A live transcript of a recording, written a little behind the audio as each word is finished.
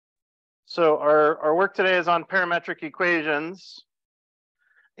So our work today is on parametric equations.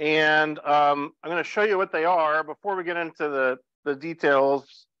 And I'm going to show you what they are. Before we get into the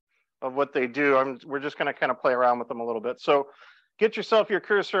details of what they do, we're just going to kind of play around with them a little bit. So get yourself your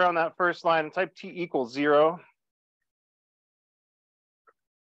cursor on that first line and type t equals 0.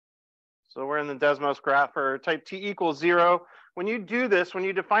 So we're in the Desmos grapher, type t equals 0. When you do this, when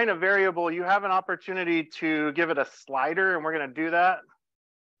you define a variable, you have an opportunity to give it a slider, and we're going to do that.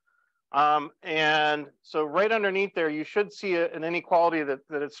 And so right underneath there, you should see an inequality that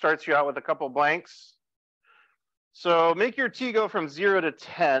it starts you out with a couple blanks. So make your t go from 0 to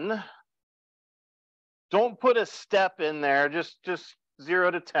 10. Don't put a step in there, just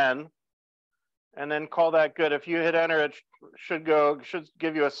 0 to 10. And then call that good. If you hit enter, it should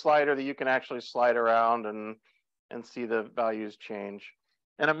give you a slider that you can actually slide around and see the values change.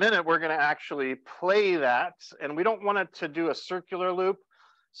 In a minute, we're going to actually play that, and we don't want it to do a circular loop.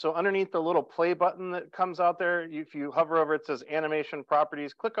 So underneath the little play button that comes out there, if you hover over it, says animation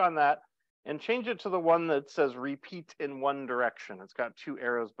properties, click on that and change it to the one that says repeat in one direction. It's got two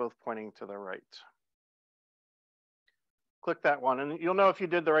arrows both pointing to the right. Click that one, and you'll know if you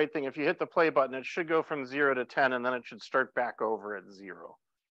did the right thing. If you hit the play button, it should go from 0 to 10, and then it should start back over at 0.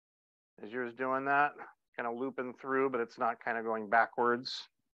 Is yours doing that? Kind of looping through, but it's not kind of going backwards.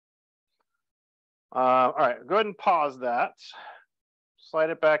 All right, go ahead and pause that.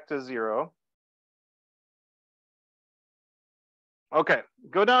 Slide it back to 0. Okay,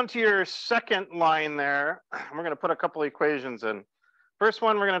 go down to your second line there. We're going to put a couple equations in. First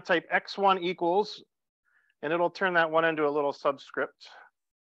one, we're going to type x1 equals, and it'll turn that one into a little subscript.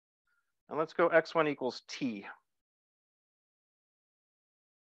 And let's go x1 equals t.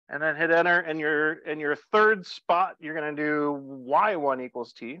 And then hit enter, and in your third spot, you're going to do y1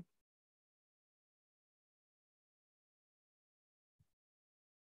 equals t.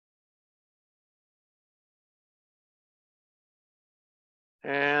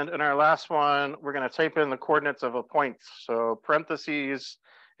 And in our last one, we're going to type in the coordinates of a point. So parentheses,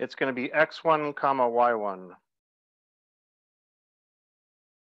 it's going to be x1 comma y1.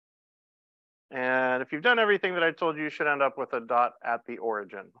 And if you've done everything that I told you, you should end up with a dot at the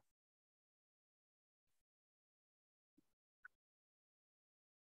origin.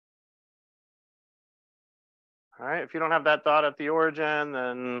 All right, if you don't have that dot at the origin,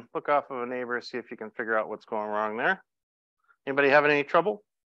 then look off of a neighbor, see if you can figure out what's going wrong there. Anybody having any trouble?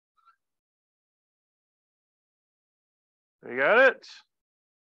 You got it?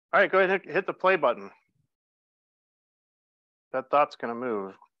 All right, go ahead and hit the play button. That dot's going to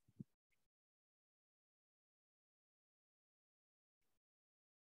move.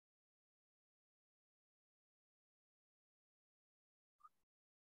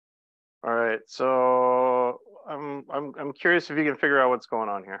 All right, so I'm curious if you can figure out what's going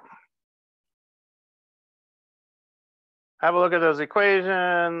on here. Have a look at those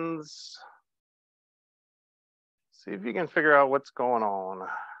equations. See if you can figure out what's going on.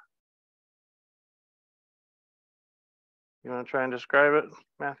 You want to try and describe it,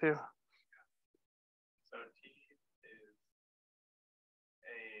 Matthew? So t is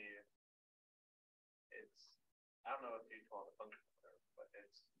I don't know if you call it a function, but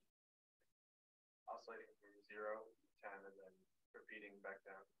it's oscillating from 0 to 10 and then repeating back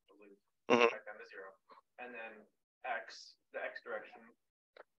down the loop, back down to 0. And then x, the x direction,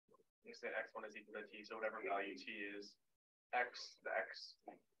 you say x1 is equal to t, so whatever value t is, the x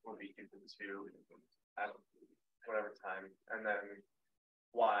will be equal to 2 at whatever time, and then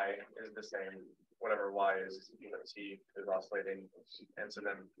y is the same, whatever y is equal to t is oscillating, and so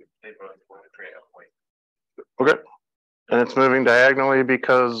then they both want to create a point. Okay, and it's moving diagonally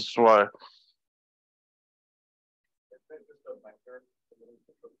because why?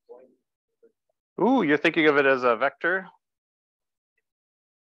 Ooh, you're thinking of it as a vector?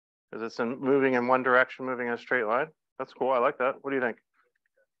 Because it's moving in one direction, moving in a straight line? That's cool, I like that. What do you think?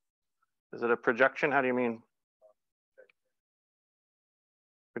 Is it a projection? How do you mean?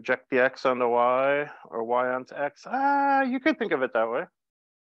 Project the x onto y or y onto x? You could think of it that way.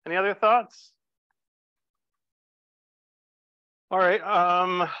 Any other thoughts? All right,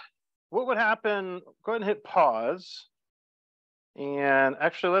 what would happen? Go ahead and hit pause. And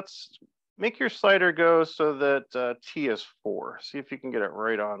actually, let's make your slider go so that t is 4. See if you can get it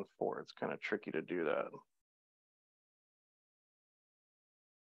right on 4. It's kind of tricky to do that.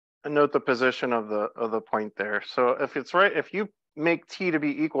 And note the position of the point there. So if it's right, if you make t to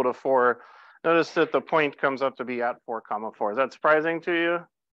be equal to 4, notice that the point comes up to be at 4 comma 4. Is that surprising to you?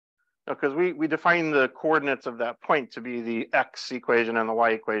 Because we define the coordinates of that point to be the x equation and the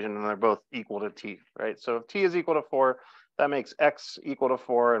y equation, and they're both equal to t, right? So if t is equal to 4, That makes x equal to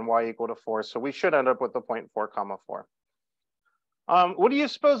 4 and y equal to 4. So we should end up with the point 4, comma 4. What do you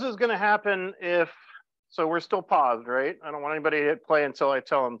suppose is going to happen if, so we're still paused, right? I don't want anybody to hit play until I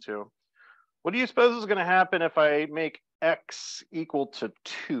tell them to. What do you suppose is going to happen if I make x equal to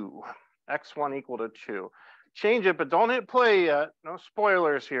 2? x1 equal to 2. Change it, but don't hit play yet. No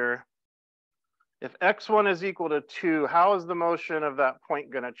spoilers here. If x1 is equal to 2, how is the motion of that point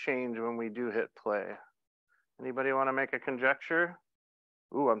going to change when we do hit play? Anybody want to make a conjecture?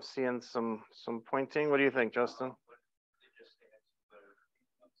 Ooh, I'm seeing some pointing. What do you think, Justin?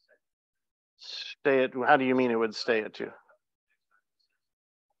 Stay at, how do you mean it would stay at 2?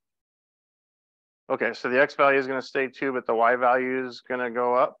 Okay, so the x value is going to stay 2, but the y value is going to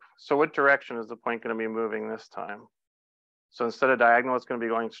go up. So what direction is the point going to be moving this time? So instead of diagonal, it's going to be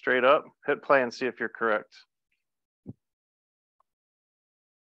going straight up. Hit play and see if you're correct.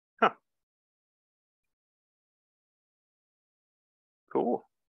 Huh. Cool.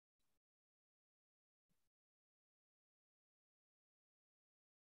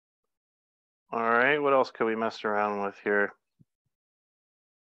 All right, what else could we mess around with here?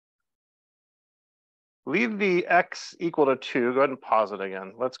 Leave the x equal to 2. Go ahead and pause it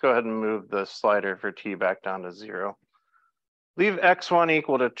again. Let's go ahead and move the slider for t back down to 0. Leave x1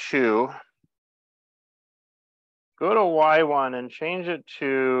 equal to 2. Go to y1 and change it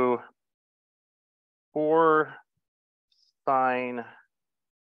to 4 sine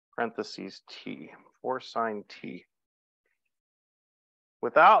parentheses t. 4 sine t.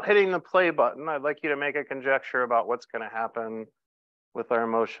 Without hitting the play button, I'd like you to make a conjecture about what's going to happen with our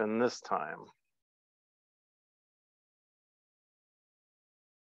motion this time.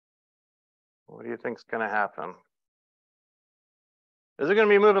 What do you think is going to happen? Is it going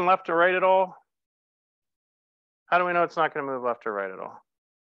to be moving left or right at all? How do we know it's not going to move left or right at all?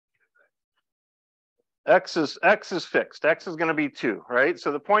 X is fixed. X is going to be 2, right?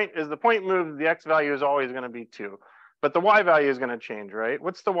 So the point moved, the x value is always going to be 2. But the y value is going to change, right?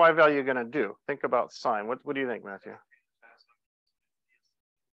 What's the y value going to do? Think about sine. What do you think, Matthew?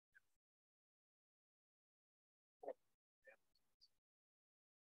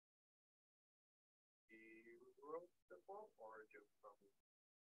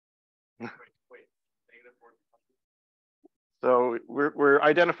 So we're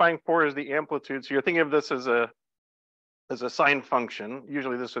identifying 4 as the amplitude. So you're thinking of this as a sine function.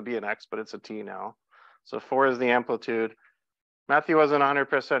 Usually this would be an x, but it's a t now. So 4 is the amplitude. Matthew wasn't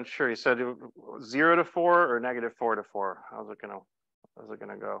 100% sure. He said 0 to 4 or negative 4 to 4. How's it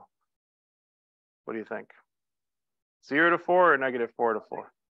gonna go? What do you think? 0 to 4 or negative 4 to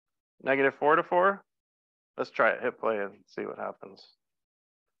 4? Negative 4 to 4? Let's try it. Hit play and see what happens.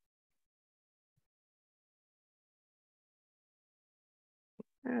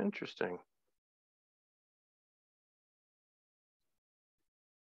 Yeah, interesting.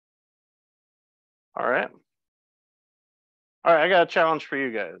 All right. All right, I got a challenge for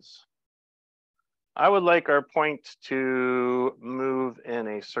you guys. I would like our point to move in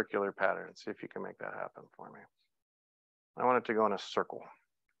a circular pattern. See if you can make that happen for me. I want it to go in a circle.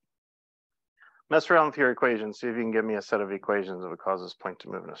 Mess around with your equations. See if you can give me a set of equations that would cause this point to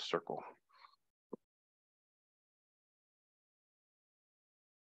move in a circle.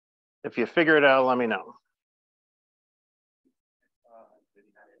 If you figure it out, let me know.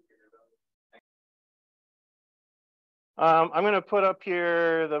 I'm going to put up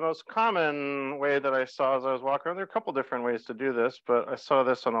here the most common way that I saw as I was walking around. There are a couple different ways to do this, but I saw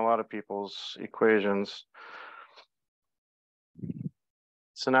this on a lot of people's equations.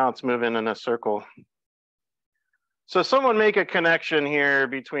 So now it's moving in a circle. So someone make a connection here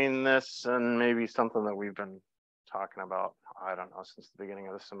between this and maybe something that we've been talking about, I don't know, since the beginning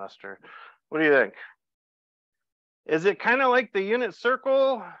of the semester. What do you think? Is it kind of like the unit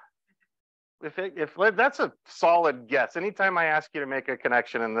circle? If that's a solid guess. Anytime I ask you to make a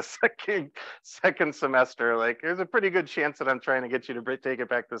connection in the second semester, like there's a pretty good chance that I'm trying to get you to take it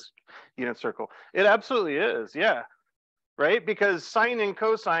back this unit circle. It absolutely is, yeah. Right? Because sine and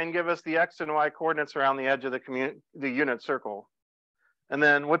cosine give us the x and y coordinates around the edge of the unit circle. And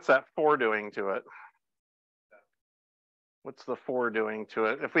then what's that 4 doing to it? What's the 4 doing to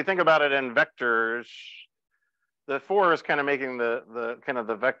it? If we think about it in vectors, the 4 is kind of making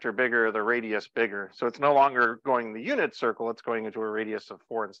the vector bigger, the radius bigger. So it's no longer going the unit circle, it's going into a radius of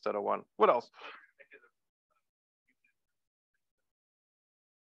 4 instead of 1. What else?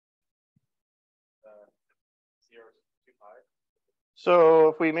 So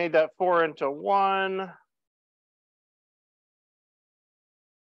if we made that 4 into 1,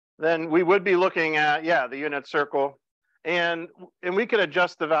 then we would be looking at, yeah, the unit circle. And we could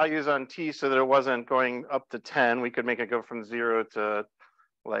adjust the values on t so that it wasn't going up to 10. We could make it go from 0 to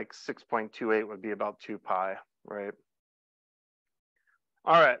like 6.28 would be about 2 pi, right?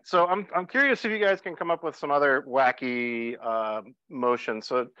 All right, so I'm curious if you guys can come up with some other wacky motions.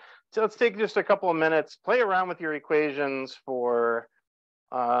 So let's take just a couple of minutes, play around with your equations for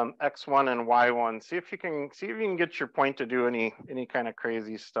x1 and y1. See if you can get your point to do any kind of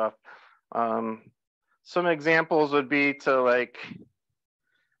crazy stuff. Some examples would be to, like,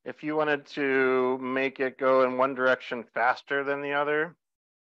 if you wanted to make it go in one direction faster than the other.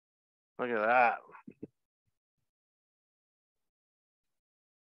 Look at that.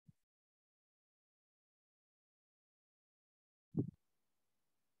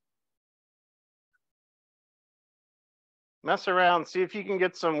 Mess around, see if you can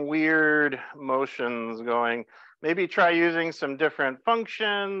get some weird motions going. Maybe try using some different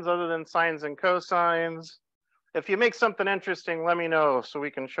functions other than sines and cosines. If you make something interesting, let me know so we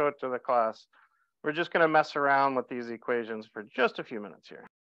can show it to the class. We're just going to mess around with these equations for just a few minutes here.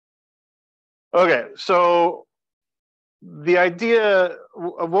 Okay, so the idea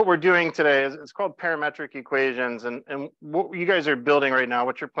of what we're doing today is it's called parametric equations. And what you guys are building right now,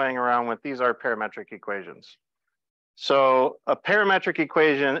 what you're playing around with, these are parametric equations. So a parametric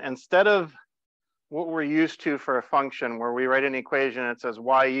equation, instead of what we're used to for a function where we write an equation, it says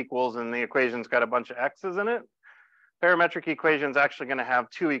y equals, and the equation's got a bunch of x's in it. Parametric equation is actually going to have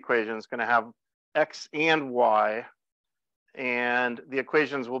two equations, going to have x and y, and the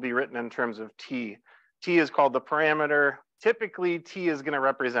equations will be written in terms of t. T is called the parameter. Typically, t is going to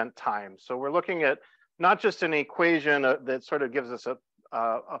represent time. So we're looking at not just an equation that sort of gives us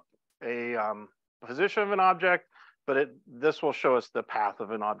a position of an object, but this will show us the path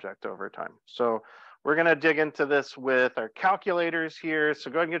of an object over time. So we're going to dig into this with our calculators here.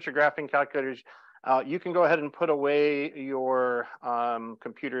 So go ahead and get your graphing calculators. You can go ahead and put away your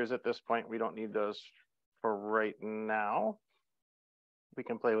computers at this point. We don't need those for right now. We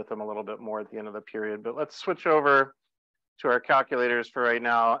can play with them a little bit more at the end of the period, but let's switch over to our calculators for right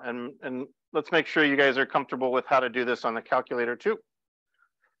now. And let's make sure you guys are comfortable with how to do this on the calculator too,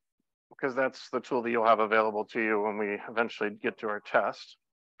 because that's the tool that you'll have available to you when we eventually get to our test.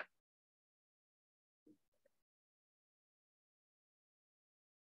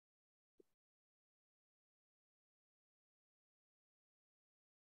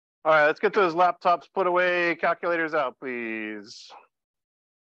 All right, let's get those laptops put away, calculators out, please.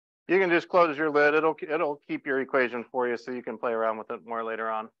 You can just close your lid. It'll keep your equation for you so you can play around with it more later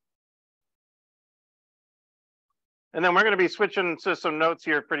on. And then we're going to be switching to some notes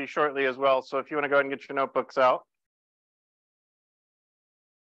here pretty shortly as well. So if you want to go ahead and get your notebooks out.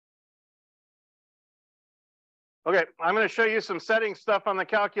 Okay, I'm going to show you some setting stuff on the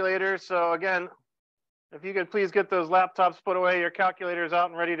calculator. So again, if you could please get those laptops put away, your calculators out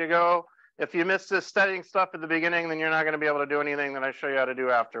and ready to go. If you missed this setting stuff at the beginning, then you're not going to be able to do anything that I show you how to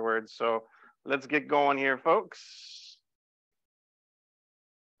do afterwards. So let's get going here, folks.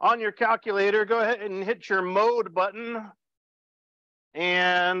 On your calculator, go ahead and hit your mode button.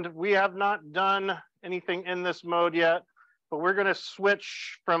 And we have not done anything in this mode yet, but we're going to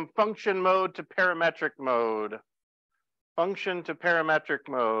switch from function mode to parametric mode. Function to parametric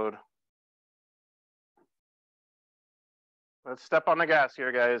mode. Let's step on the gas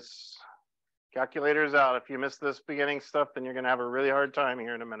here, guys. Calculator's out. If you miss this beginning stuff, then you're going to have a really hard time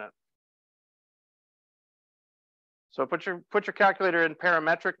here in a minute. So put your calculator in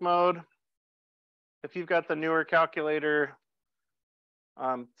parametric mode. If you've got the newer calculator,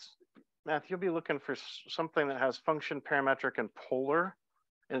 Matthew, you'll be looking for something that has function, parametric, and polar,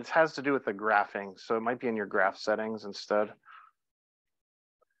 and it has to do with the graphing. So it might be in your graph settings instead.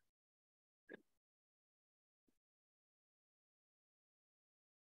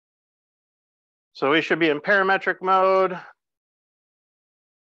 So we should be in parametric mode.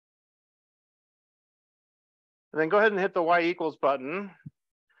 And then go ahead and hit the y equals button.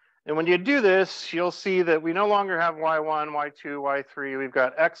 And when you do this, you'll see that we no longer have y1, y2, y3. We've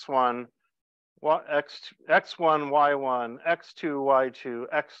got x1, x1, y1, x2, y2,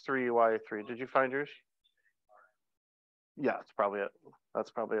 x3, y3. Did you find yours? Yeah, that's probably it. That's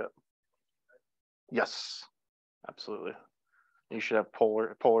probably it. Yes, absolutely. You should have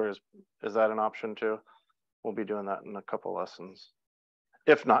polar. Polar is that an option too? We'll be doing that in a couple lessons.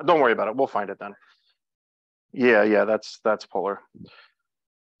 If not, don't worry about it. We'll find it then. Yeah, that's polar.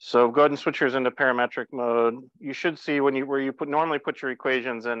 So go ahead and switch yours into parametric mode. You should see where you normally put your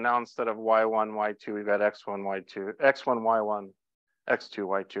equations in. Now instead of y1, y2, we've got x1, y2, x1, y1,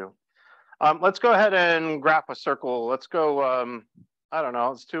 x2, y2. Let's go ahead and graph a circle. Let's go. I don't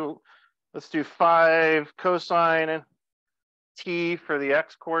know. Let's do 5 cosine t for the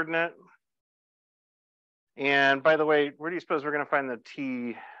x coordinate. And by the way, where do you suppose we're going to find the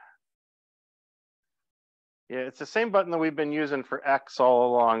t? Yeah, it's the same button that we've been using for x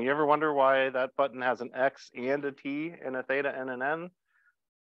all along. You ever wonder why that button has an x and a t and a theta and an n?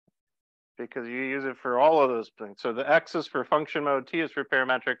 Because you use it for all of those things. So the x is for function mode, t is for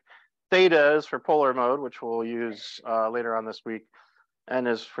parametric, theta is for polar mode, which we'll use later on this week, n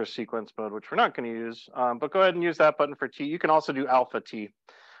is for sequence mode, which we're not going to use. But go ahead and use that button for t. You can also do alpha t.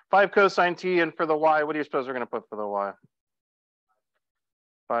 5 cosine t, and for the y, what do you suppose we're going to put for the y?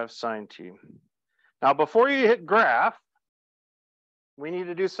 5 sine t. Now, before you hit graph, we need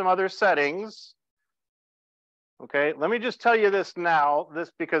to do some other settings. Okay, let me just tell you this now,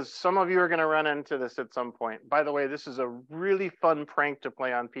 because some of you are going to run into this at some point. By the way, this is a really fun prank to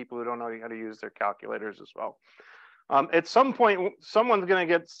play on people who don't know how to use their calculators as well. At some point, someone's going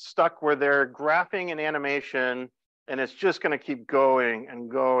to get stuck where they're graphing an animation and it's just going to keep going and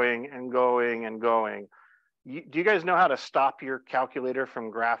going and going and going. Do you guys know how to stop your calculator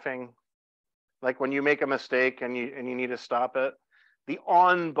from graphing? Like when you make a mistake and you need to stop it, the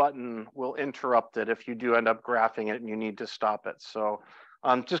on button will interrupt it if you do end up graphing it and you need to stop it. So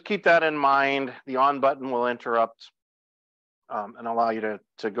just keep that in mind. The on button will interrupt and allow you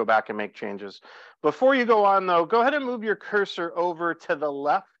to go back and make changes. Before you go on though, go ahead and move your cursor over to the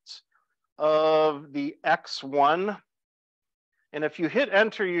left of the X1. And if you hit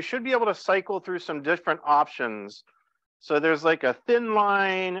enter, you should be able to cycle through some different options. So there's like a thin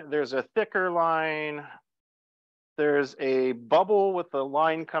line, there's a thicker line, there's a bubble with a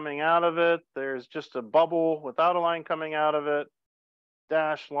line coming out of it, there's just a bubble without a line coming out of it,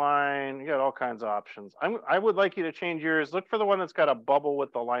 dash line, you got all kinds of options. I would like you to change yours. Look for the one that's got a bubble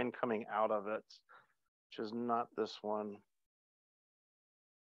with the line coming out of it, which is not this one.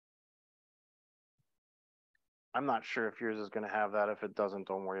 I'm not sure if yours is going to have that. If it doesn't,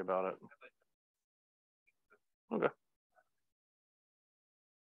 don't worry about it. Okay.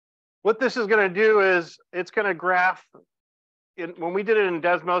 What this is going to do is it's going to graph. When we did it in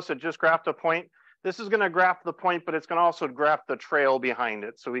Desmos, it just graphed a point. This is going to graph the point, but it's going to also graph the trail behind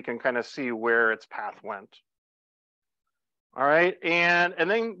it, so we can kind of see where its path went. All right, and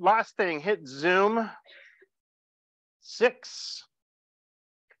then last thing, hit zoom 6.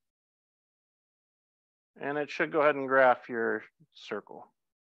 And it should go ahead and graph your circle.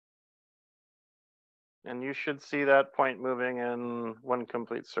 And you should see that point moving in one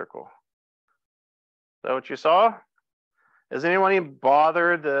complete circle. Is that what you saw? Is anyone even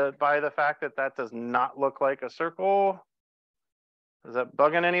bothered by the fact that that does not look like a circle? Is that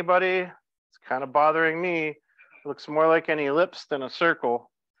bugging anybody? It's kind of bothering me. It looks more like an ellipse than a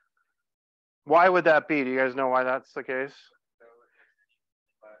circle. Why would that be? Do you guys know why that's the case?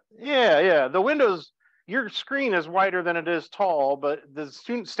 Yeah. The windows, your screen is wider than it is tall, but the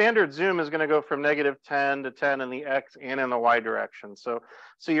standard zoom is going to go from -10 to 10 in the X and in the Y direction. So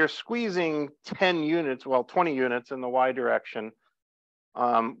you're squeezing 10 units, well, 20 units in the Y direction,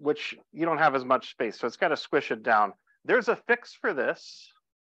 which you don't have as much space. So it's got to squish it down. There's a fix for this,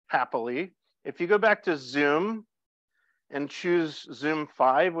 happily. If you go back to zoom and choose zoom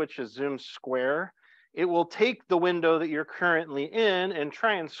 5, which is zoom square, it will take the window that you're currently in and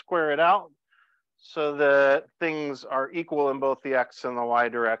try and square it out so that things are equal in both the X and the Y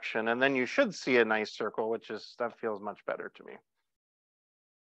direction. And then you should see a nice circle, that feels much better to me.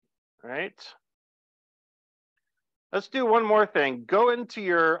 All right. Let's do one more thing. Go into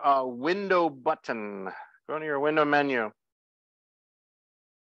your window button. Go into your window menu.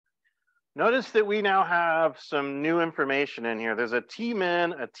 Notice that we now have some new information in here. There's a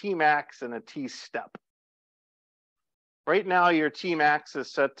T-min, a T-max, and a T-step. Right now, your T-max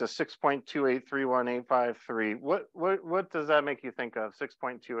is set to 6.2831853. What does that make you think of,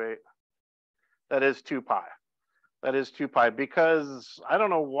 6.28? That is 2 pi. That is 2 pi, because I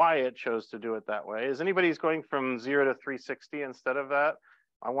don't know why it chose to do it that way. Is anybody's going from 0 to 360 instead of that?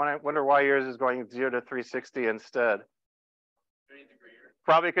 I wonder why yours is going 0 to 360 instead.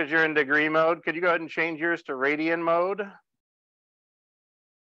 Probably because you're in degree mode. Could you go ahead and change yours to radian mode?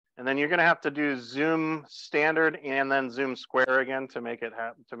 And then you're going to have to do zoom standard and then zoom square again to make it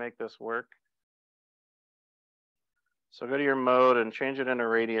this work. So go to your mode and change it into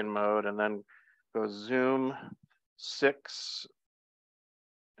radian mode, and then go zoom 6,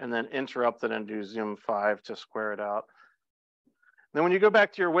 and then interrupt it and do zoom 5 to square it out. Then when you go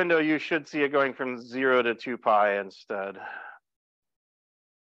back to your window, you should see it going from 0 to 2 pi instead.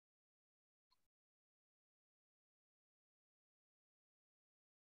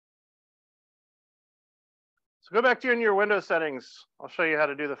 So go back to your window settings. I'll show you how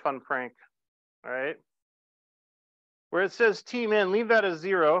to do the fun prank. All right. Where it says T min, leave that as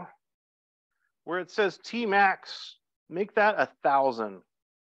 0. Where it says T max, make that 1,000.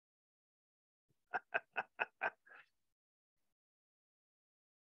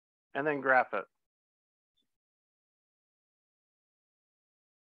 And then graph it.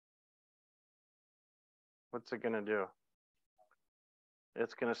 What's it going to do?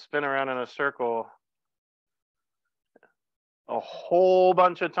 It's going to spin around in a circle a whole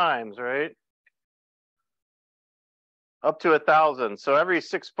bunch of times, right? Up to 1,000. So every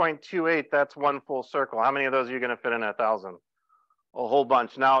 6.28, that's one full circle. How many of those are you going to fit in 1,000? A whole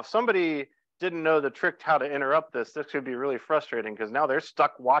bunch. Now, if somebody didn't know the trick how to interrupt this, this could be really frustrating because now they're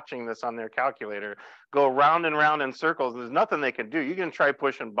stuck watching this on their calculator go round and round in circles. There's nothing they can do. You can try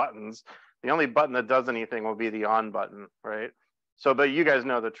pushing buttons. The only button that does anything will be the on button, right? So, but you guys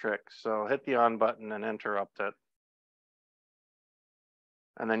know the trick. So hit the on button and interrupt it.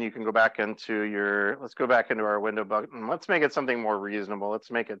 And then you can go back into your, let's go back into our window button. Let's make it something more reasonable. Let's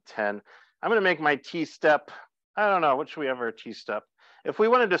make it 10. I'm going to make my T step. I don't know, what should we have our T step? If we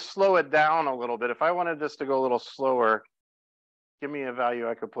wanted to slow it down a little bit, if I wanted this to go a little slower, give me a value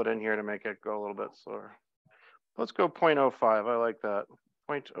I could put in here to make it go a little bit slower. Let's go 0.05. I like that.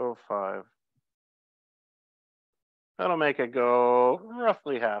 0.05. That'll make it go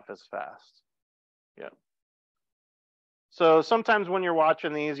roughly half as fast. Yeah. So sometimes when you're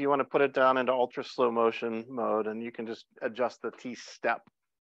watching these, you want to put it down into ultra slow motion mode, and you can just adjust the T step,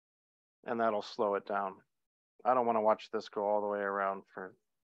 and that'll slow it down. I don't want to watch this go all the way around for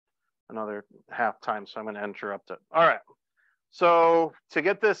another half time, so I'm going to interrupt it. All right. So to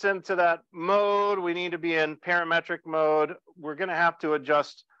get this into that mode, we need to be in parametric mode. We're going to have to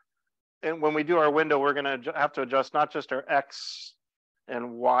adjust, and when we do our window, we're going to have to adjust not just our X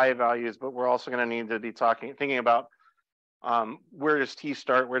and Y values, but we're also going to need to be thinking about where does T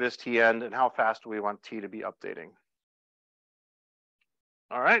start, where does T end, and how fast do we want T to be updating.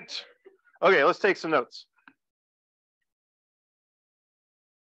 All right. Okay, let's take some notes.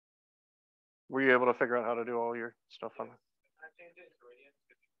 Were you able to figure out how to do all your stuff on it?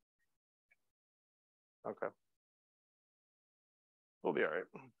 Okay. We'll be all right.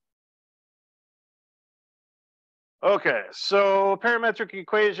 Okay, so parametric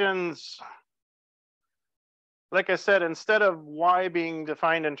equations, like I said, instead of Y being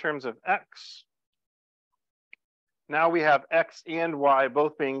defined in terms of X, now we have X and Y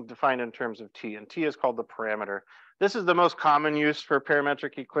both being defined in terms of T, and T is called the parameter. This is the most common use for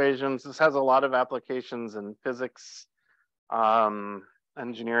parametric equations. This has a lot of applications in physics,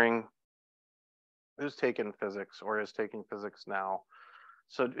 engineering. Who's taking physics or is taking physics now?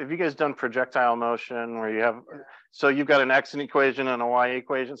 So have you guys done projectile motion where you have, so you've got an X equation and a Y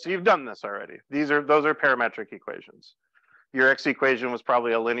equation. So you've done this already. Those are parametric equations. Your X equation was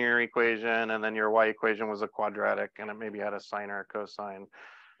probably a linear equation, and then your Y equation was a quadratic, and it maybe had a sine or a cosine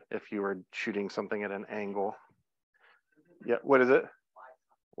if you were shooting something at an angle. Yeah, what is it?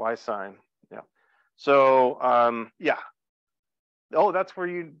 Y sine. Yeah. So yeah. Oh, that's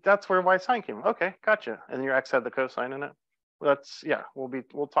where Y sine came. Okay, gotcha. And your X had the cosine in it. That's, yeah,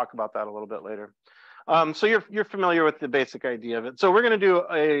 we'll talk about that a little bit later. So you're familiar with the basic idea of it. So we're going to do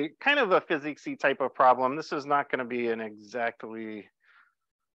a kind of a physicsy type of problem. This is not going to be an exactly,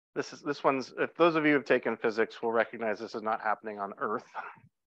 this one's, if those of you who have taken physics will recognize this is not happening on Earth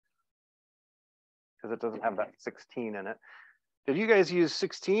because it doesn't have that 16 in it. Did you guys use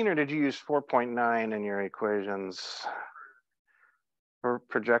 16 or did you use 4.9 in your equations for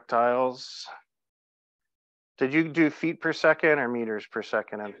projectiles? Did you do feet per second or meters per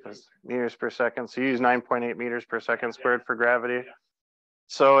second? Meters per second. So you use 9.8 meters per second squared for gravity.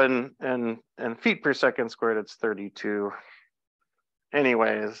 So in feet per second squared, it's 32.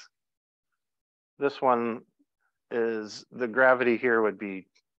 Anyways, this one is, the gravity here would be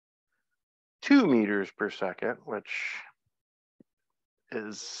 2 meters per second, which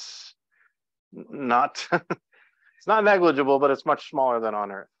is not, it's not negligible, but it's much smaller than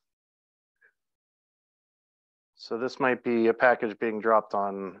on Earth. So this might be a package being dropped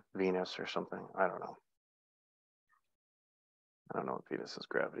on Venus or something. I don't know. I don't know what Venus's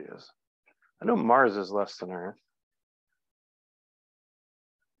gravity is. I know Mars is less than Earth.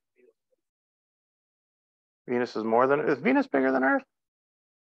 Venus is more than, is Venus bigger than Earth?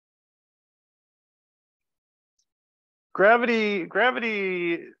 Gravity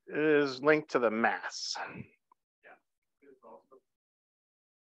is linked to the mass.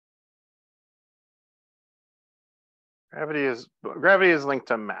 Gravity is linked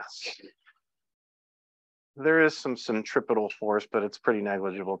to mass. There is some centripetal force, but it's pretty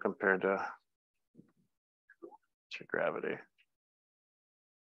negligible compared to gravity.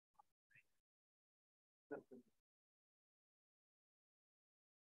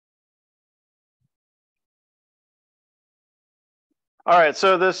 All right,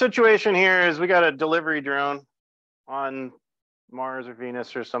 so the situation here is we got a delivery drone on Mars or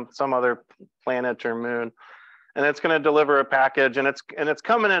Venus or some other planet or moon, and it's going to deliver a package, and it's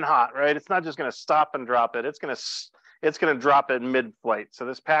coming in hot, right? It's not just going to stop and drop it. It's going to drop it mid-flight. So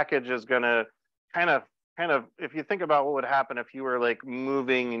this package is going to kind of, if you think about what would happen if you were like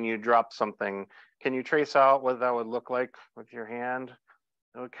moving and you dropped something, can you trace out what that would look like with your hand?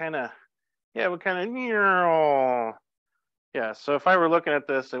 It would kind of, yeah, it would kind of, yeah. So if I were looking at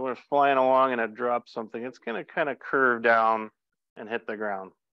this, it was flying along and it dropped something, it's going to kind of curve down and hit the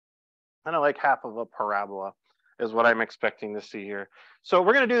ground. Kind of like half of a parabola is what I'm expecting to see here. So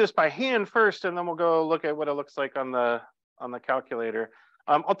we're going to do this by hand first, and then we'll go look at what it looks like on the calculator.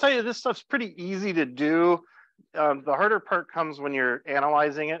 I'll tell you, this stuff's pretty easy to do. The harder part comes when you're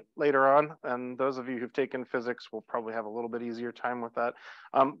analyzing it later on, and those of you who've taken physics will probably have a little bit easier time with that.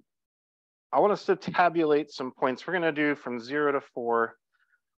 I want us to tabulate some points. We're going to do from 0 to 4.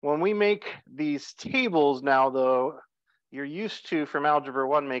 When we make these tables now, though, you're used to from Algebra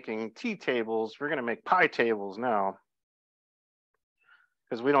 1 making t-tables. We're going to make pi tables now,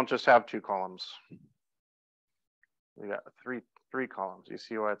 because we don't just have 2 columns. We got three columns. You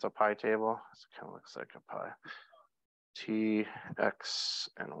see why it's a pi table? It kind of looks like a pi. T, X,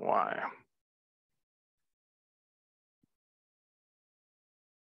 and Y.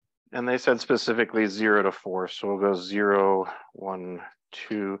 And they said specifically 0 to 4. So we'll go 0, 1,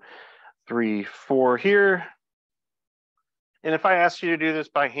 2, 3, 4 here. And if I asked you to do this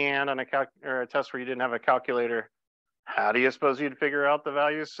by hand on a test where you didn't have a calculator, how do you suppose you'd figure out the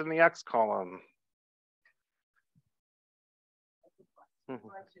values in the X column?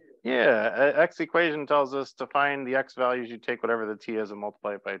 Yeah, X equation tells us to find the X values. You take whatever the T is and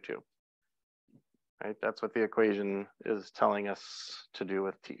multiply it by 2. Right, that's what the equation is telling us to do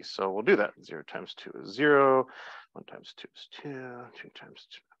with T. So we'll do that. 0 times 2 is 0. 1 times 2 is 2. 2 times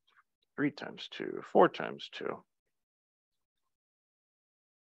 2, 3 times 2, 4 times 2.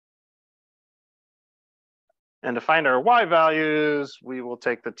 And to find our Y values, we will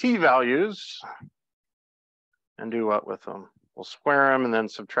take the T values and do what with them? We'll square them and then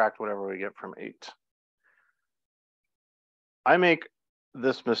subtract whatever we get from 8. I make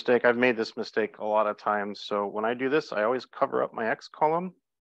this mistake. I've made this mistake a lot of times. So when I do this, I always cover up my X column,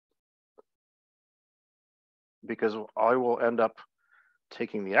 because I will end up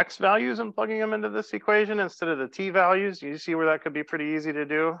taking the X values and plugging them into this equation instead of the T values. You see where that could be pretty easy to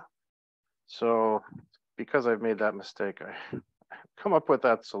do. So because I've made that mistake, I come up with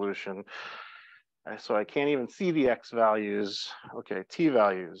that solution. So I can't even see the X values. Okay, T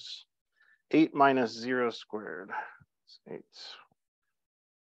values. 8 minus 0 squared. It's 8.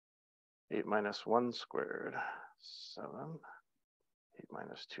 8 minus 1 squared, 7. 8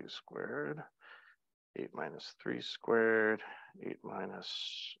 minus 2 squared. 8 minus 3 squared. 8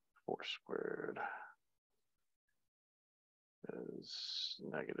 minus 4 squared is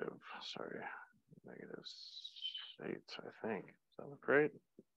negative, sorry, negative 8, I think. Does that look right?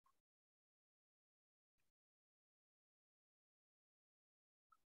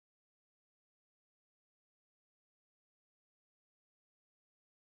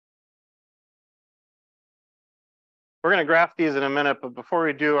 We're going to graph these in a minute, but before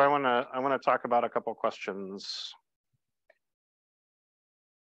we do, I want to talk about a couple questions.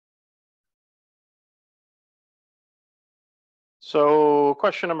 So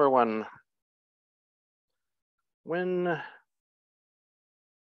question number 1. When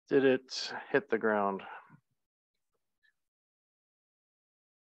did it hit the ground?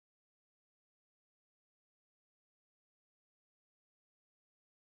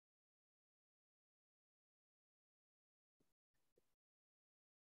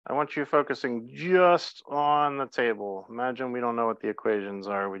 I want you focusing just on the table. Imagine we don't know what the equations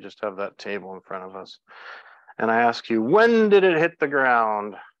are. We just have that table in front of us. And I ask you, when did it hit the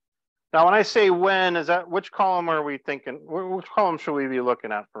ground? Now, when I say when, is that which column are we thinking? Which column should we be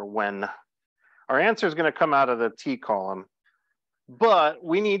looking at for when? Our answer is going to come out of the T column, but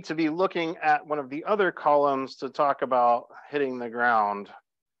we need to be looking at one of the other columns to talk about hitting the ground.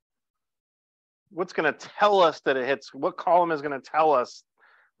 What's going to tell us that it hits? What column is going to tell us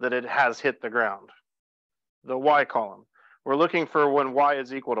that it has hit the ground? The Y column. We're looking for when Y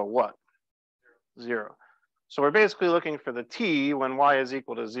is equal to what? 0. So we're basically looking for the T when Y is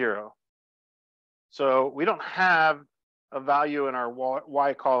equal to 0. So we don't have a value in our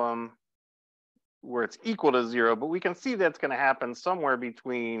Y column where it's equal to 0, but we can see that's going to happen somewhere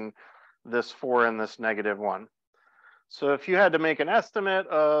between this 4 and this -1. So if you had to make an estimate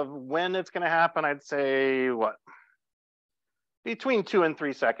of when it's going to happen, I'd say what? Between 2 and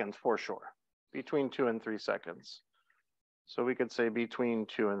 3 seconds for sure. Between 2 and 3 seconds. So we could say between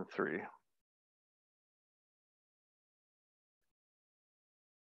 2 and 3.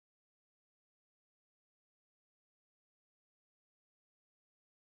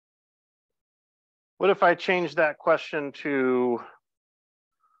 What if I change that question to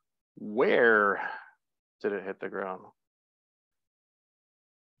where did it hit the ground?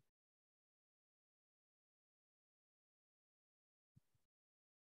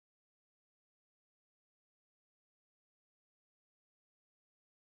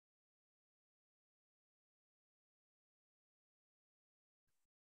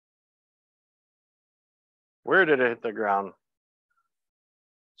 Where did it hit the ground?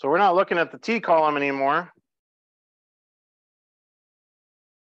 So we're not looking at the T column anymore.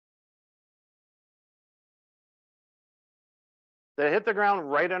 Did it hit the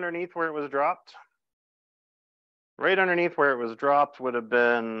ground right underneath where it was dropped? Right underneath where it was dropped would have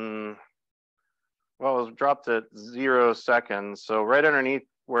been, well, it was dropped at 0 seconds. So right underneath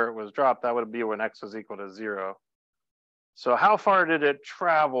where it was dropped, that would be when X is equal to 0. So how far did it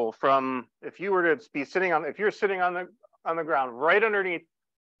travel from, if you were to be sitting on, if you're sitting on the ground right underneath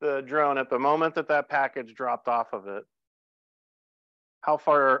the drone at the moment that that package dropped off of it, how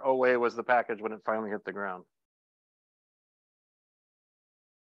far away was the package when it finally hit the ground?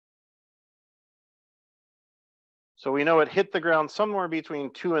 So we know it hit the ground somewhere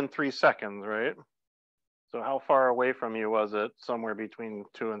between 2 and 3 seconds, right? So how far away from you was it? Somewhere between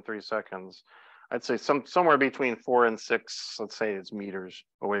 2 and 3 seconds. I'd say somewhere between 4 and 6, let's say it's meters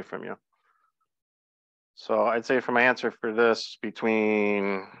away from you. So I'd say for my answer for this,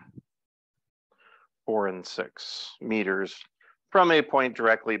 between 4 and 6 meters from a point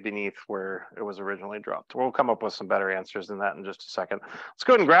directly beneath where it was originally dropped. We'll come up with some better answers than that in just a second. Let's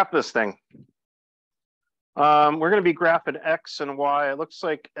go ahead and graph this thing. We're going to be graphing X and Y. It looks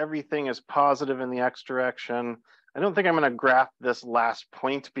like everything is positive in the X direction. I don't think I'm going to graph this last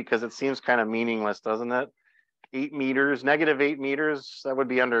point because it seems kind of meaningless, doesn't it? 8 meters, negative 8 meters, that would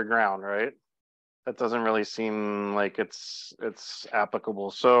be underground, right? That doesn't really seem like it's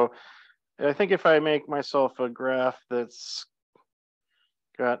applicable. So I think if I make myself a graph that's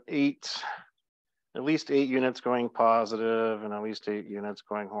got at least 8 units going positive and at least 8 units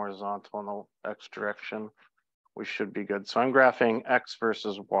going horizontal in the X direction, we should be good. So I'm graphing X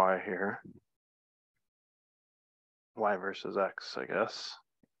versus Y here. Y versus X, I guess.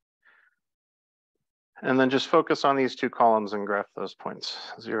 And then just focus on these 2 columns and graph those points.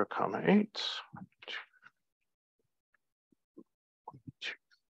 0, 8, 2,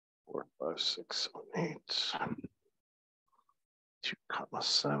 4, 5, 6, 7, 8, 2,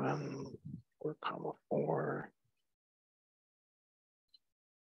 7, 4, 4,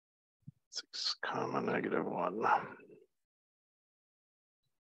 6, -1.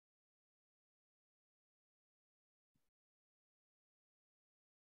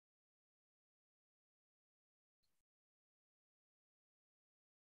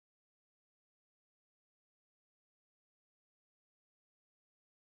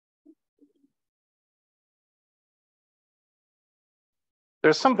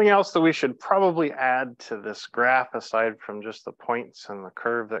 There's something else that we should probably add to this graph aside from just the points and the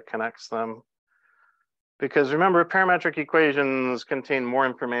curve that connects them. Because remember, parametric equations contain more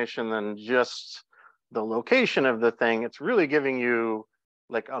information than just the location of the thing. It's really giving you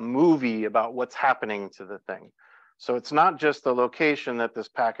like a movie about what's happening to the thing. So it's not just the location that this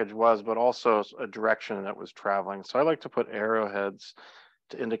package was, but also a direction that was traveling. So I like to put arrowheads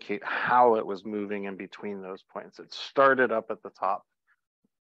to indicate how it was moving in between those points. It started up at the top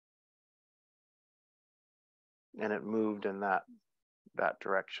and it moved in that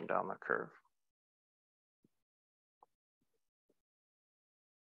direction down the curve.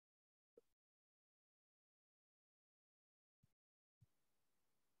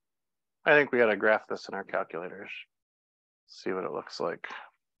 I think we got to graph this in our calculators. See what it looks like.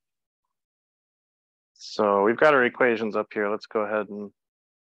 So we've got our equations up here. Let's go ahead and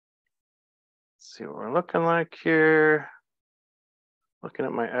see what we're looking like here. Looking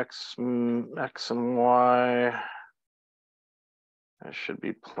at my X and Y. That should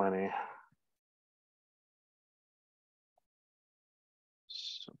be plenty.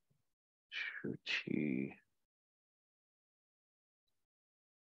 So 2t.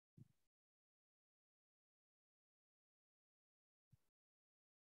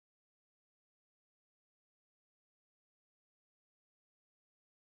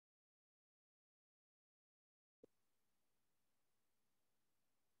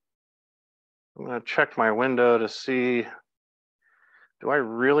 I'm going to check my window to see, do I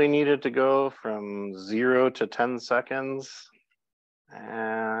really need it to go from 0 to 10 seconds?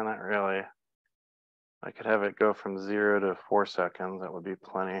 Not really. I could have it go from 0 to 4 seconds. That would be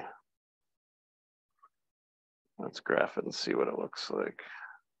plenty. Let's graph it and see what it looks like.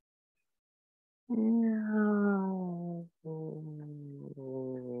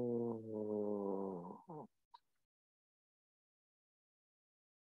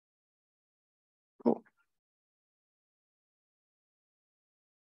 Cool.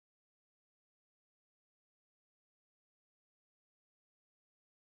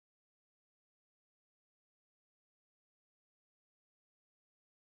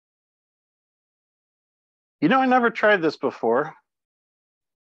 You know, I never tried this before.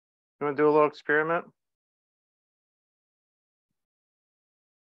 You want to do a little experiment?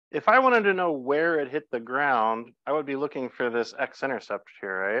 If I wanted to know where it hit the ground, I would be looking for this x-intercept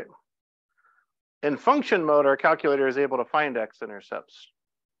here, right? In function mode, our calculator is able to find x-intercepts.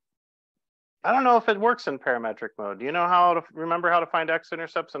 I don't know if it works in parametric mode. Do you know how to remember how to find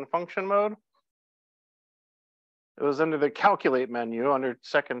x-intercepts in function mode? It was under the calculate menu under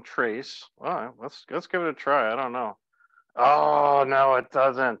second trace. Well, let's give it a try. I don't know. Oh, no, it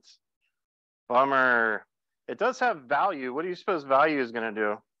doesn't. Bummer. It does have value. What do you suppose value is going to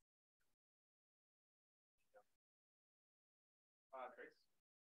do?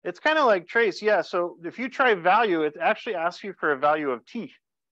 It's kind of like trace, yeah. So if you try value, it actually asks you for a value of t.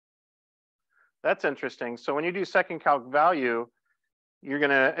 That's interesting. So when you do second calc value,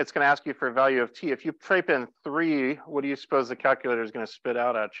 it's gonna ask you for a value of t. If you type in 3, what do you suppose the calculator is gonna spit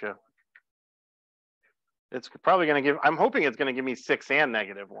out at you? It's probably gonna give. I'm hoping it's gonna give me 6 and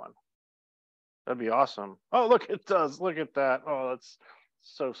 -1. That'd be awesome. Oh, look, it does. Look at that. Oh, that's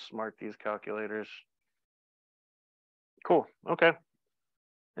so smart, these calculators. Cool. Okay.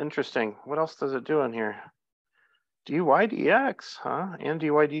 Interesting. What else does it do in here? dy dx, huh? And dy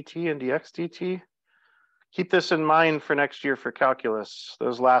dt and dx dt. Keep this in mind for next year for calculus.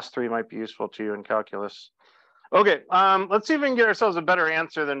 Those last 3 might be useful to you in calculus. Okay, let's see if we can get ourselves a better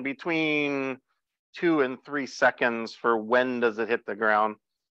answer than between 2 and 3 seconds for when does it hit the ground.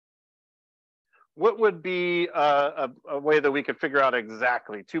 What would be a way that we could figure out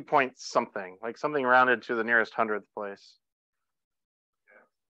exactly 2 point something, like something rounded to the nearest 100th place?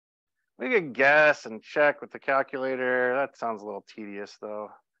 We could guess and check with the calculator. That sounds a little tedious,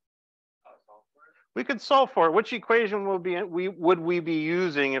 though. We could solve for it. Which equation would we be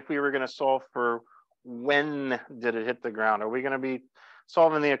using if we were going to solve for when did it hit the ground? Are we going to be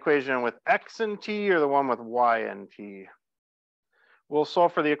solving the equation with x and t or the one with y and t? We'll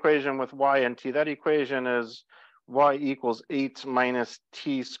solve for the equation with y and t. That equation is y equals 8 minus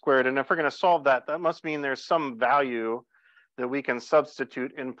t squared. And if we're going to solve that, that must mean there's some value that we can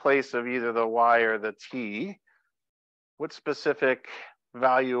substitute in place of either the y or the t. What specific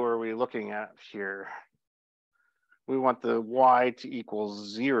value are we looking at here? We want the y to equal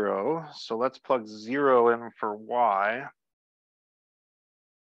 0. So let's plug 0 in for y.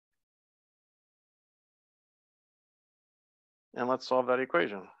 And let's solve that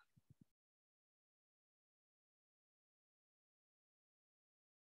equation.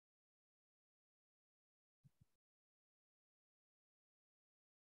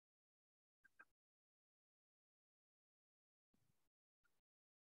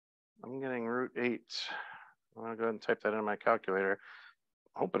 I'm getting root 8. I'm gonna go ahead and type that in my calculator.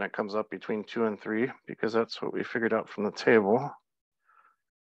 Hoping it comes up between 2 and 3 because that's what we figured out from the table.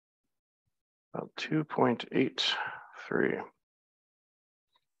 About 2.83.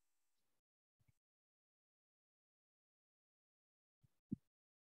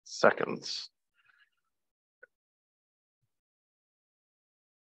 Seconds.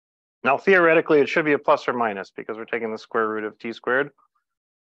 Now, theoretically, it should be a plus or minus because we're taking the square root of t squared.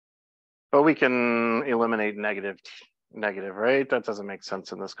 But we can eliminate negative, right? That doesn't make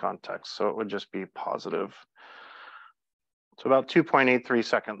sense in this context. So it would just be positive. So about 2.83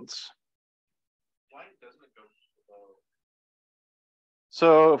 seconds. Why doesn't it go below?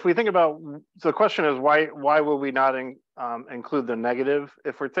 So if we think about, the question is why will we not include the negative?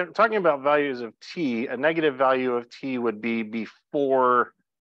 If we're talking about values of t, a negative value of t would be before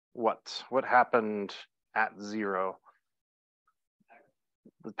what? What happened at 0?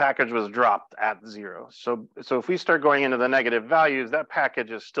 The package was dropped at 0. So if we start going into the negative values, that package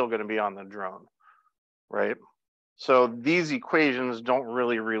is still going to be on the drone, right? So these equations don't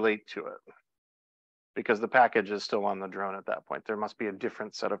really relate to it because the package is still on the drone at that point. There must be a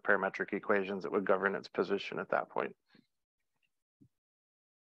different set of parametric equations that would govern its position at that point.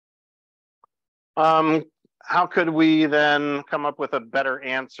 How could we then come up with a better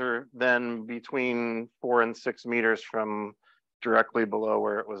answer than between 4 and 6 meters from directly below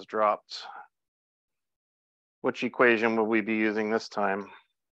where it was dropped? Which equation will we be using this time?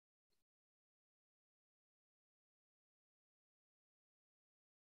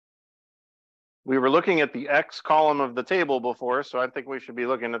 We were looking at the x column of the table before, so I think we should be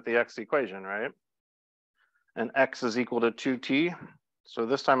looking at the x equation, right? And x is equal to 2t. So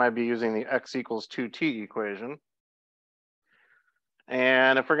this time I'd be using the x equals 2t equation.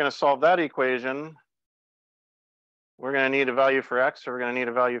 And if we're going to solve that equation, we're going to need a value for x, or we're going to need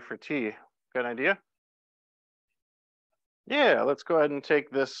a value for t. Good idea? Yeah, let's go ahead and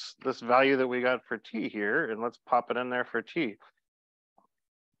take this value that we got for t here, and let's pop it in there for t.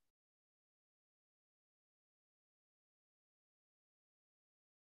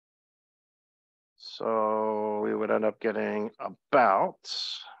 So we would end up getting about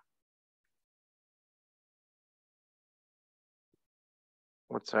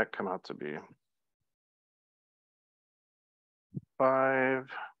what's that come out to be?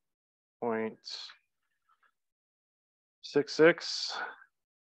 5.66.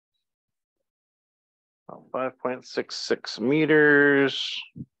 5.66 meters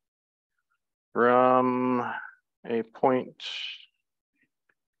from a point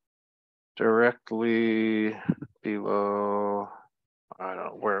directly below, I don't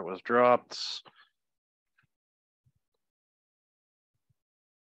know where it was dropped.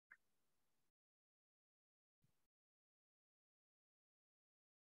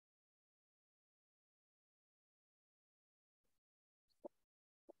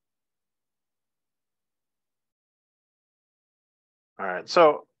 All right,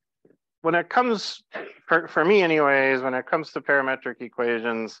 so when it comes, for me anyways, when it comes to parametric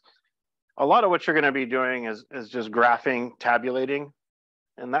equations, a lot of what you're gonna be doing is just graphing, tabulating,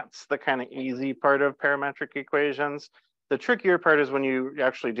 and that's the kind of easy part of parametric equations. The trickier part is when you're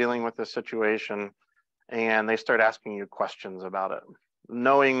actually dealing with a situation and they start asking you questions about it.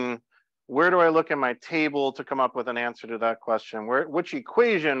 Knowing where do I look in my table to come up with an answer to that question? Which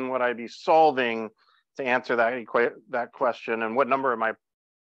equation would I be solving to answer that question, and what number am I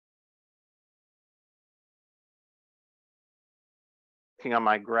looking on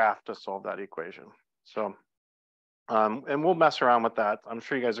my graph to solve that equation? So, and we'll mess around with that. I'm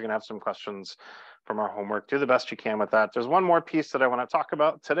sure you guys are gonna have some questions from our homework. Do the best you can with that. There's one more piece that I want to talk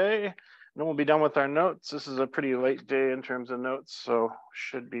about today, and then we'll be done with our notes. This is a pretty late day in terms of notes, so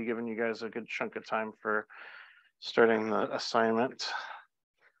should be giving you guys a good chunk of time for starting the assignment.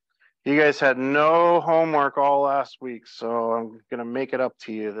 You guys had no homework all last week, so I'm gonna make it up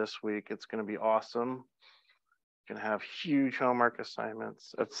to you this week. It's gonna be awesome. You're gonna have huge homework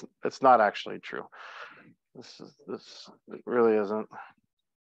assignments. It's not actually true. It really isn't.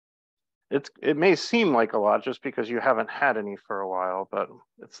 It may seem like a lot just because you haven't had any for a while, but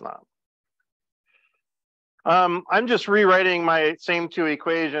it's not. I'm just rewriting my same two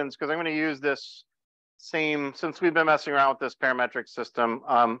equations because I'm going to use this same, since we've been messing around with this parametric system,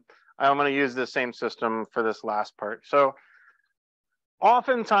 I'm going to use the same system for this last part. So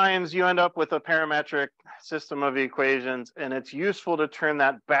oftentimes you end up with a parametric system of equations, and it's useful to turn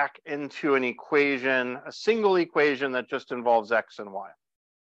that back into an equation, a single equation that just involves x and y.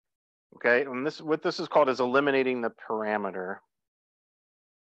 Okay, and what this is called is eliminating the parameter.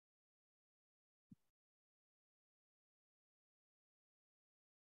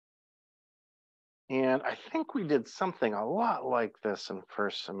 And I think we did something a lot like this in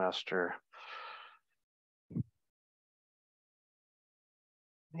first semester.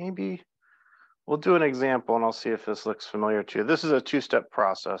 Maybe we'll do an example and I'll see if this looks familiar to you. This is a two-step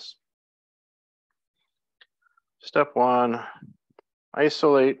process. Step one,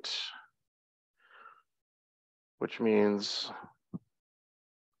 isolate, which means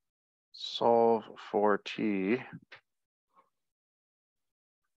solve for t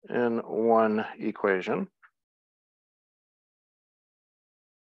in one equation.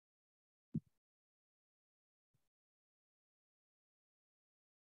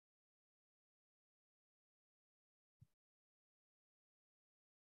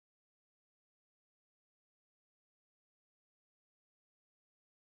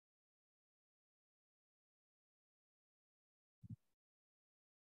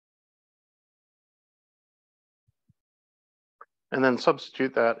 And then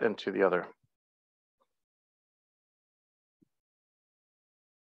substitute that into the other.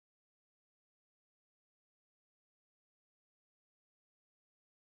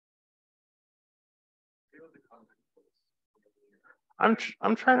 I'm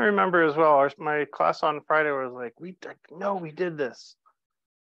trying to remember as well. My class on Friday was like, we did this.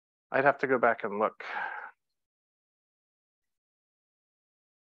 I'd have to go back and look.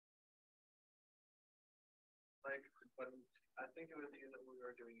 Like, but I think it was either we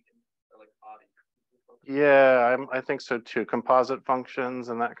were doing like body. Yeah, I think so too. Composite functions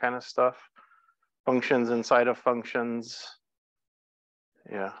and that kind of stuff. Functions inside of functions.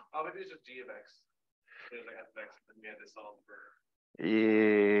 Yeah. Oh, maybe it's just g of x. There's like f of x, and we had to solve for.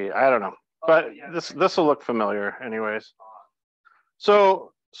 Yeah, I don't know, but yeah, this will look familiar, anyways.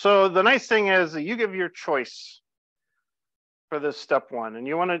 So the nice thing is that you give your choice for this step one, and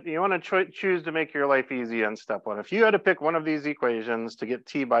you want to choose to make your life easy on step one. If you had to pick one of these equations to get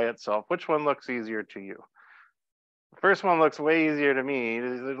t by itself, which one looks easier to you? The first one looks way easier to me.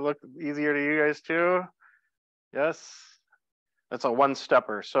 Does it look easier to you guys too? Yes, that's a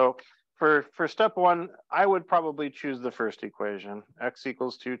one-stepper. So for step one, I would probably choose the first equation, x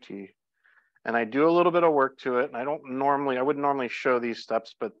equals 2t. And I do a little bit of work to it. And I wouldn't normally show these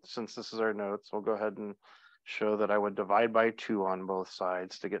steps, but since this is our notes, we'll go ahead and show that I would divide by 2 on both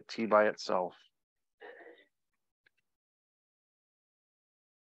sides to get t by itself.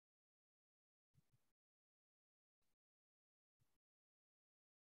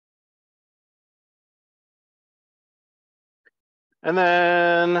 And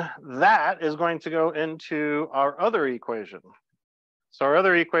then that is going to go into our other equation. So our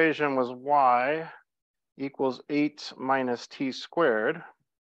other equation was y equals 8 minus t squared.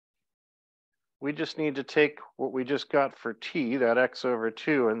 We just need to take what we just got for t, that x over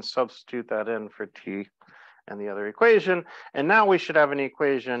 2, and substitute that in for t and the other equation. And now we should have an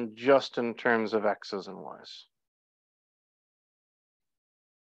equation just in terms of x's and y's.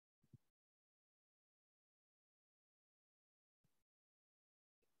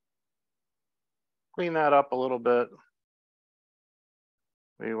 Clean that up a little bit.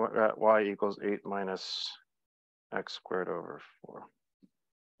 We got y equals 8 minus x squared over 4.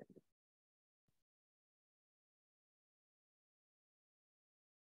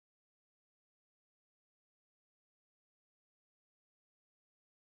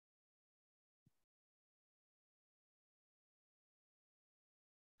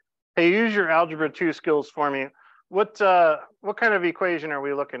 Hey, use your algebra 2 skills for me. What kind of equation are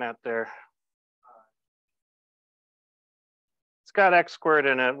we looking at there? It's got x squared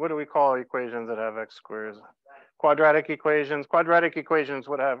in it. What do we call equations that have x squares? Quadratic equations. Quadratic equations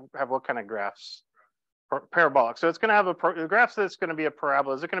would have what kind of graphs? Parabolic. So it's going to have a graph that's going to be a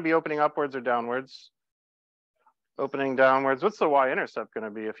parabola. Is it going to be opening upwards or downwards? Opening downwards. What's the y-intercept going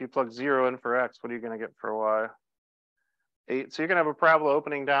to be? If you plug 0 in for x, what are you going to get for y? 8. So you're going to have a parabola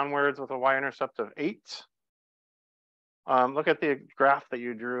opening downwards with a y-intercept of 8. Look at the graph that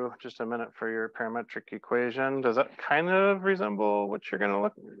you drew just a minute for your parametric equation. Does that kind of resemble what you're going to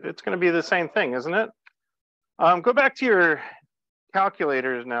look? It's going to be the same thing, isn't it? Go back to your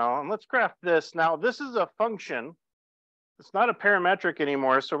calculators now, and let's graph this. Now, this is a function. It's not a parametric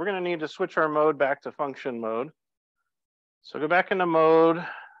anymore, so we're going to need to switch our mode back to function mode. So go back into mode.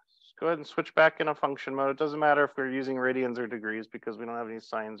 Just go ahead and switch back into function mode. It doesn't matter if we're using radians or degrees because we don't have any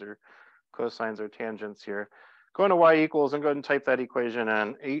sines or cosines or tangents here. Go into y equals and go ahead and type that equation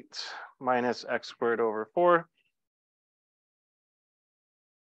in. 8 minus x squared over 4.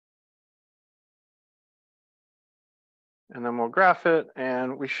 And then we'll graph it,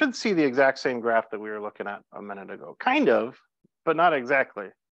 and we should see the exact same graph that we were looking at a minute ago. Kind of, but not exactly.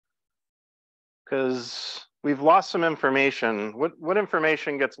 Because we've lost some information. What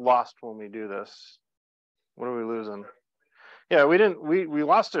information gets lost when we do this? What are we losing? Yeah, we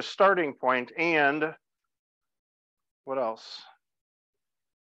lost a starting point, and what else?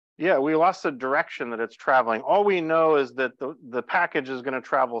 Yeah, we lost the direction that it's traveling. All we know is that the package is going to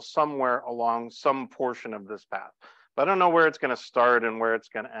travel somewhere along some portion of this path. But I don't know where it's going to start and where it's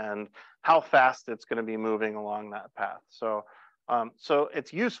going to end, how fast it's going to be moving along that path. So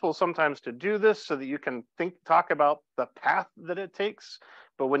it's useful sometimes to do this so that you can talk about the path that it takes.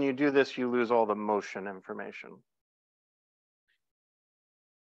 But when you do this, you lose all the motion information.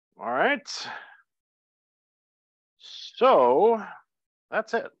 All right. So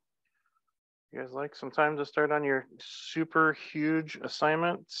that's it. You guys like some time to start on your super huge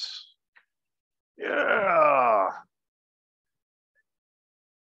assignments? Yeah.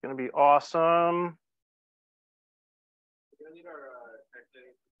 It's gonna be awesome.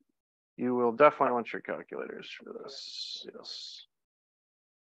 You will definitely want your calculators for this. Yes.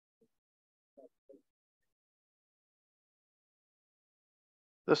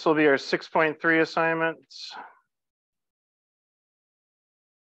 This will be our 6.3 assignment.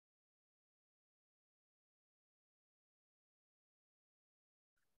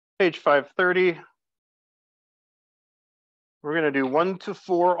 Page 530. We're going to do 1 to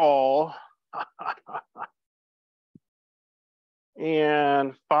 4 all.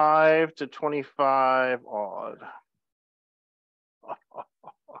 And 5 to 25 odd.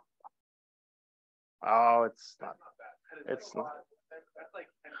 Oh, it's not. It's not.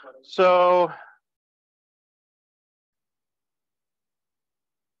 So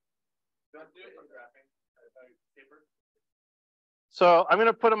So I'm going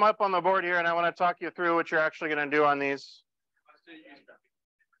to put them up on the board here, and I want to talk you through what you're actually going to do on these.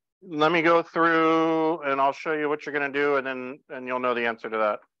 Let me go through, and I'll show you what you're going to do, and then you'll know the answer to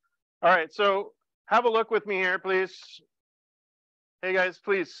that. All right, so have a look with me here, please. Hey guys,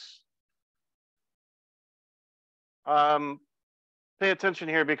 please. Pay attention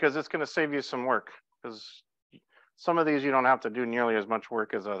here because it's going to save you some work, because some of these you don't have to do nearly as much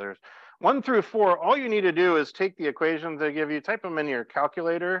work as others. 1 through 4, all you need to do is take the equations they give you, type them in your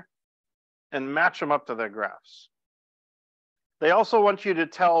calculator, and match them up to the graphs. They also want you to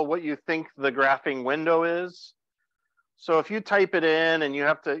tell what you think the graphing window is. So if you type it in and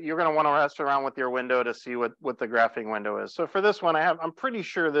you're going to want to mess around with your window to see what the graphing window is. So for this one, I'm pretty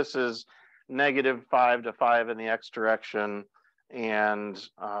sure this is -5 to 5 in the x direction, and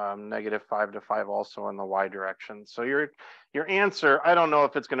 -5 to 5 also in the y direction. So your answer, I don't know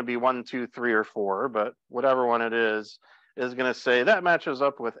if it's going to be 1, 2, 3, or 4, but whatever one it is going to say that matches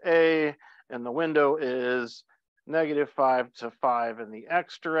up with A, and the window is -5 to 5 in the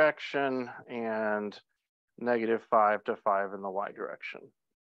x direction and -5 to 5 in the y direction.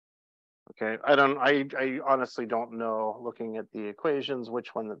 Okay, I honestly don't know, looking at the equations,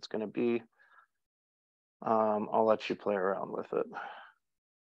 which one that's going to be. I'll let you play around with it.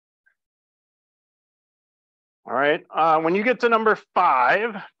 All right, when you get to number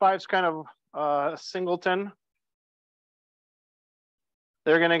 5, 5's kind of a singleton.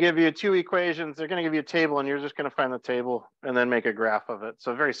 They're going to give you 2 equations. They're going to give you a table, and you're just going to find the table and then make a graph of it.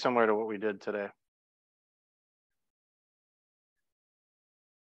 So very similar to what we did today.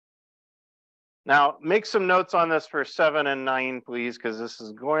 Now, make some notes on this for 7 and 9, please, because this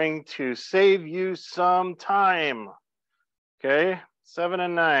is going to save you some time. Okay, 7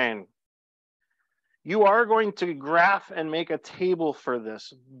 and 9. You are going to graph and make a table for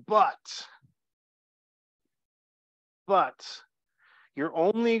this, but you're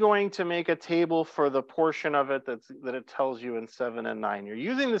only going to make a table for the portion of it that it tells you in 7 and 9. You're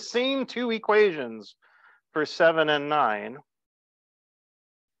using the same 2 equations for 7 and 9.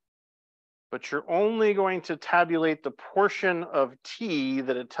 But you're only going to tabulate the portion of t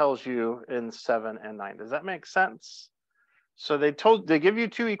that it tells you in 7 and 9. Does that make sense? So they give you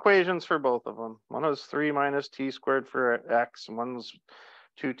 2 equations for both of them. One is 3 minus t squared for x, and one's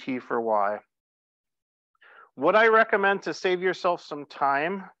 2t for y. What I recommend to save yourself some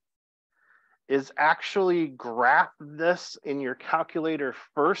time is actually graph this in your calculator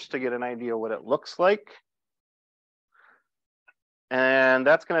first to get an idea what it looks like. And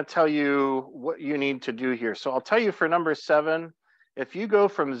that's going to tell you what you need to do here. So I'll tell you for number 7, if you go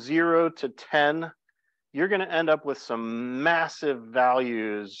from 0 to 10, you're going to end up with some massive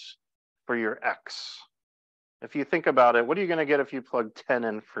values for your x. If you think about it, what are you going to get if you plug 10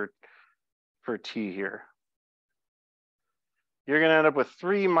 in for t here? You're going to end up with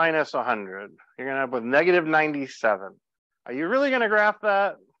 3 minus 100. You're going to end up with -97. Are you really going to graph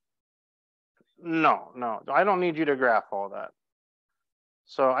that? No, I don't need you to graph all that.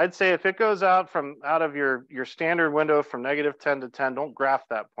 So I'd say if it goes out of your standard window from -10 to 10, don't graph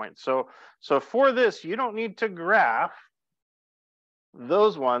that point. So for this, you don't need to graph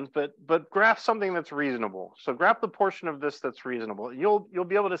those ones, but graph something that's reasonable. So graph the portion of this that's reasonable. You'll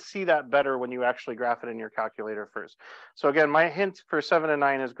be able to see that better when you actually graph it in your calculator first. So again, my hint for 7 and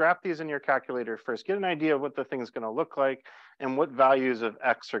 9 is graph these in your calculator first. Get an idea of what the thing's going to look like and what values of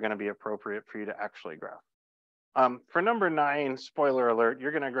x are going to be appropriate for you to actually graph. For number 9, spoiler alert,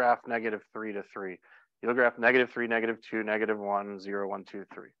 you're going to graph -3 to 3. You'll graph -3, -2, -1, 0, 1, 2,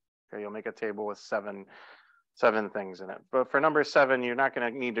 3. Okay, you'll make a table with seven things in it. But for number 7, you're not going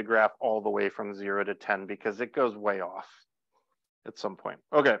to need to graph all the way from 0 to 10 because it goes way off at some point.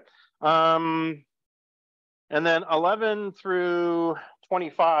 Okay. And then 11 through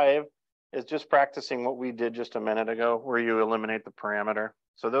 25 is just practicing what we did just a minute ago, where you eliminate the parameter.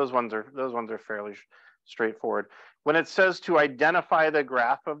 So those ones are fairly straightforward. When it says to identify the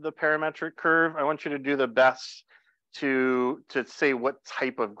graph of the parametric curve, I want you to do the best to say what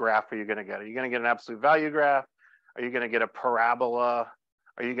type of graph are you going to get. Are you going to get an absolute value graph? Are you going to get a parabola?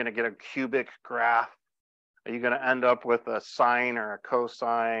 Are you going to get a cubic graph? Are you going to end up with a sine or a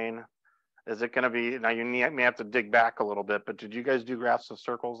cosine? Is it going to be, now you may have to dig back a little bit, but did you guys do graphs of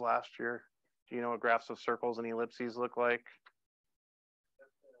circles last year? Do you know what graphs of circles and ellipses look like?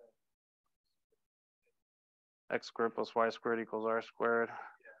 X squared plus y squared equals r squared.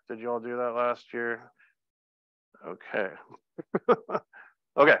 Did you all do that last year? Okay.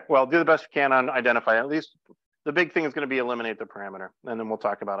 Okay, well, do the best you can on identify. At least the big thing is going to be eliminate the parameter, and then we'll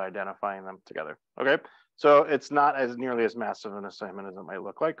talk about identifying them together. Okay, So it's not as nearly as massive an assignment as it might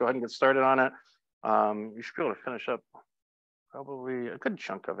look like. Go ahead and get started on it. You should be able to finish up probably a good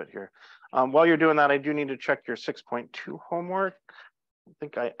chunk of it here. While you're doing that, I do need to check your 6.2 homework. I don't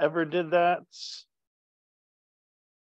think I ever did that.